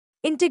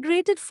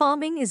Integrated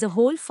farming is a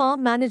whole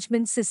farm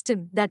management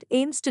system that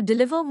aims to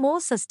deliver more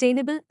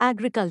sustainable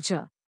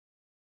agriculture.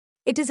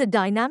 It is a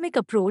dynamic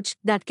approach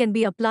that can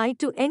be applied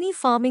to any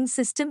farming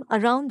system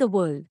around the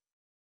world.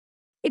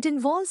 It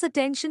involves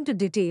attention to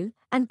detail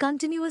and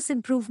continuous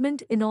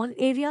improvement in all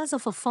areas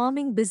of a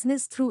farming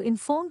business through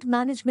informed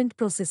management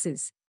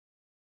processes.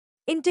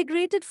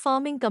 Integrated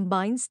farming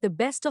combines the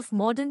best of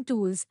modern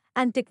tools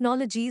and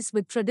technologies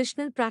with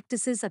traditional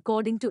practices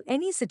according to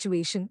any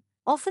situation,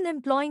 often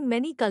employing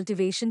many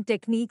cultivation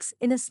techniques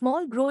in a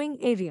small growing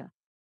area.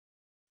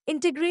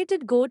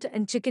 Integrated goat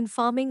and chicken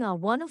farming are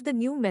one of the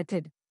new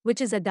method, which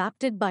is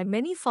adapted by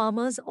many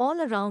farmers all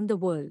around the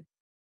world,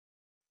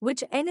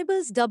 which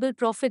enables double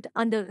profit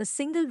under a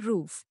single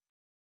roof.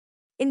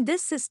 In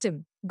this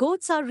system,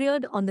 goats are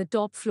reared on the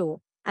top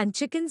floor and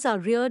chickens are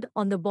reared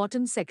on the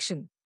bottom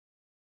section.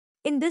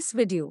 In this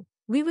video,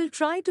 we will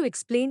try to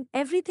explain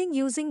everything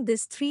using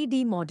this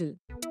 3D model.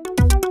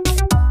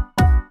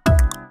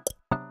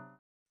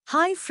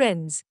 Hi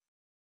friends,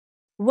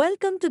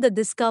 welcome to the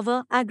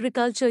Discover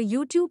Agriculture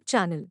YouTube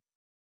channel.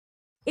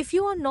 If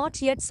you are not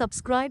yet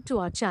subscribed to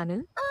our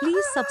channel,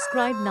 please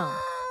subscribe now.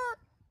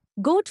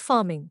 Goat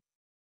farming.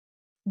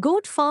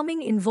 Goat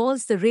farming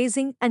involves the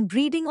raising and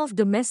breeding of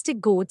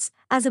domestic goats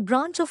as a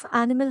branch of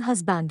animal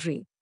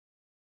husbandry.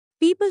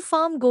 People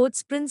farm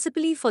goats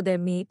principally for their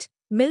meat,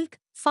 milk,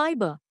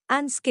 fiber,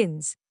 and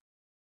skins.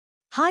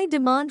 High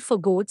demand for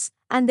goats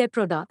and their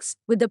products,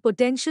 with the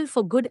potential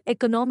for good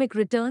economic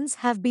returns,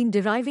 have been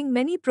driving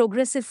many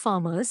progressive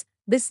farmers,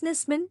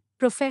 businessmen,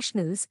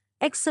 professionals,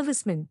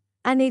 ex-servicemen,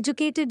 and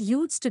educated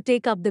youths to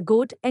take up the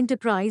goat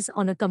enterprise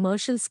on a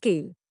commercial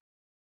scale.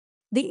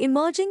 The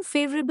emerging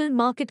favorable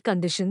market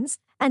conditions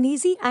and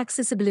easy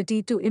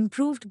accessibility to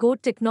improved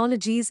goat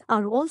technologies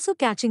are also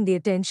catching the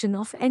attention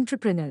of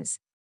entrepreneurs.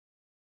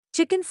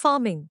 Chicken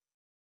farming.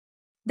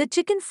 The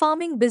chicken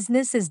farming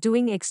business is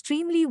doing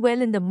extremely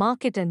well in the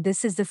market, and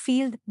this is the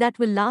field that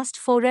will last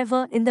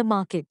forever in the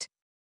market.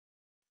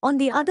 On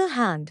the other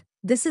hand,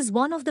 this is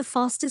one of the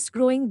fastest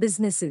growing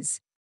businesses.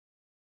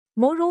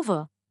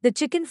 Moreover, the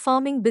chicken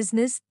farming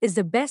business is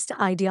the best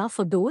idea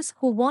for those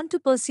who want to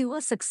pursue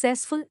a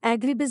successful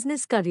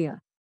agribusiness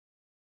career.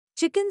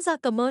 Chickens are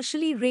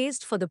commercially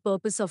raised for the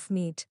purpose of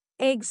meat,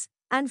 eggs,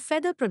 and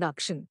feather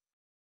production.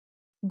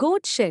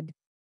 Goat shed.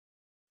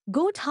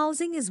 Goat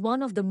housing is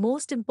one of the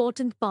most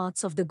important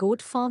parts of the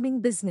goat farming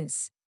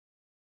business.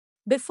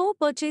 Before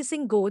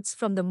purchasing goats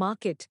from the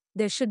market,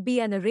 there should be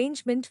an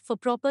arrangement for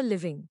proper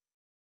living.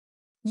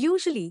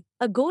 Usually,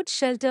 a goat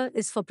shelter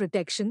is for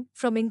protection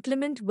from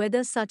inclement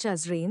weather such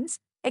as rains,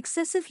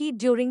 excessive heat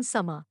during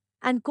summer,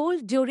 and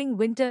cold during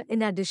winter,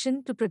 in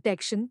addition to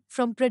protection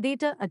from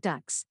predator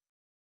attacks.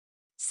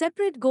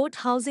 Separate goat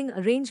housing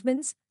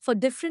arrangements for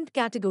different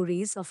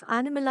categories of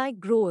animal like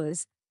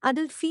growers,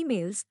 adult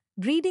females,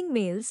 breeding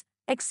males,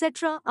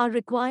 etc. are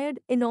required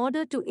in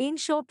order to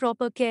ensure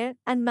proper care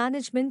and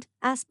management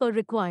as per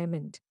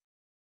requirement.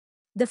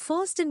 The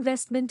first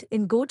investment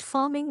in goat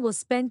farming was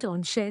spent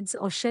on sheds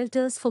or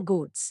shelters for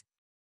goats.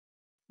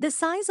 The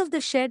size of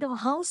the shed or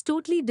house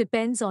totally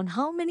depends on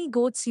how many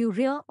goats you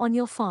rear on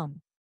your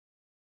farm.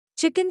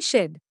 Chicken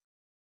shed.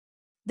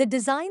 The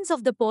designs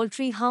of the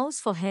poultry house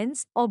for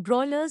hens or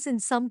broilers in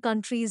some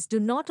countries do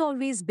not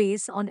always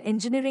base on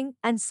engineering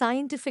and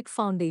scientific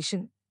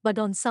foundation, but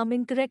on some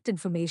incorrect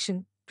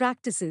information,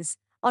 practices,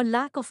 or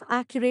lack of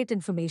accurate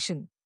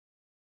information.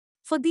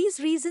 For these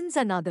reasons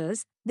and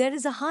others, there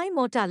is a high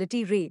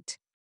mortality rate.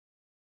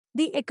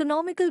 The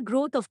economical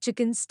growth of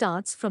chickens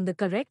starts from the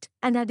correct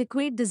and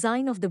adequate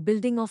design of the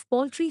building of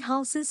poultry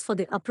houses for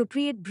the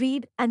appropriate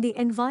breed and the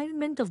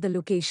environment of the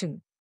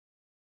location.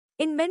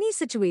 In many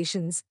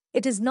situations,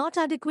 it is not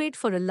adequate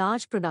for a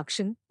large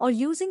production or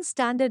using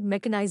standard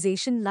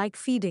mechanization like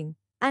feeding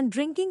and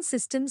drinking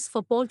systems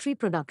for poultry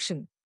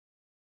production.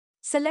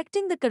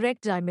 Selecting the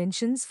correct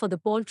dimensions for the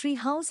poultry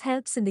house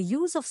helps in the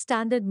use of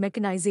standard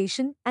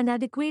mechanization and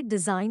adequate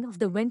design of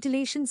the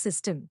ventilation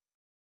system.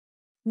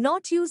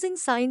 Not using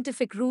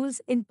scientific rules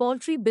in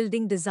poultry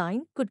building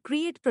design could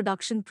create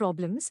production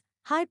problems,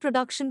 high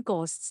production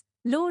costs,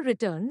 low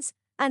returns,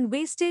 and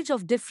wastage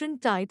of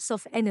different types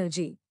of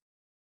energy.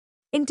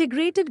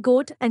 Integrated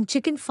goat and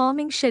chicken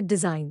farming shed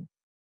design.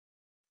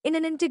 In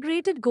an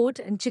integrated goat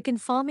and chicken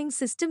farming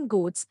system,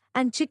 goats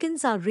and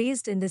chickens are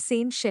raised in the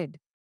same shed.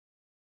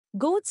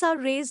 Goats are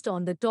raised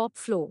on the top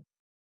floor.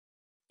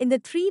 In the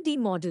 3D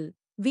model,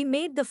 we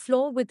made the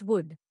floor with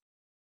wood.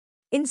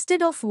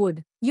 Instead of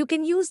wood, you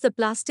can use the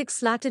plastic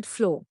slatted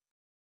floor.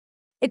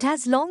 It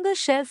has longer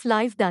shelf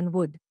life than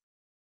wood.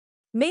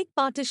 Make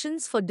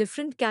partitions for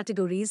different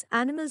categories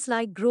animals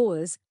like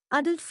growers,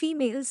 adult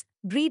females,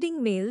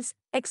 breeding males,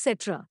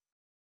 etc.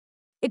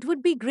 It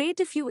would be great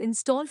if you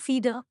install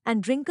feeder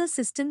and drinker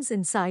systems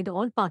inside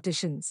all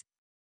partitions.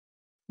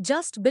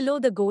 Just below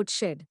the goat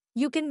shed,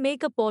 you can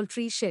make a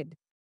poultry shed.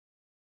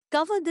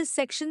 Cover this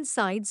section's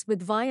sides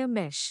with wire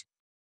mesh.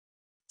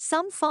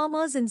 Some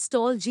farmers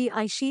install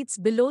GI sheets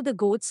below the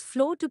goat's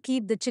floor to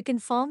keep the chicken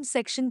farm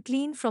section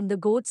clean from the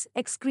goat's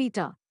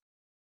excreta.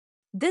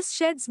 This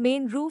shed's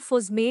main roof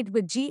was made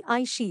with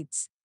GI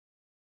sheets.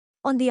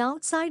 On the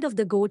outside of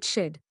the goat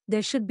shed,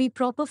 there should be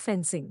proper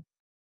fencing.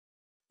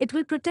 It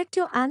will protect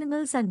your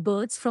animals and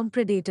birds from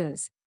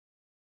predators.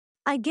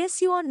 I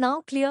guess you are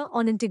now clear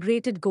on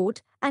integrated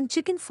goat and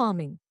chicken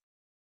farming.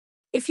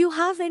 If you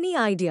have any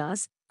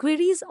ideas,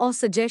 queries or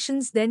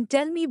suggestions, then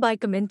tell me by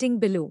commenting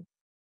below.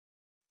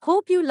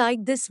 Hope you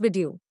liked this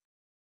video.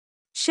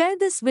 Share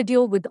this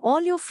video with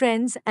all your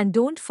friends and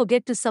don't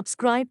forget to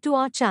subscribe to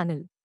our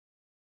channel.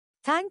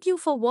 Thank you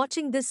for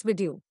watching this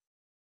video.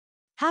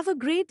 Have a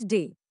great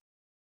day.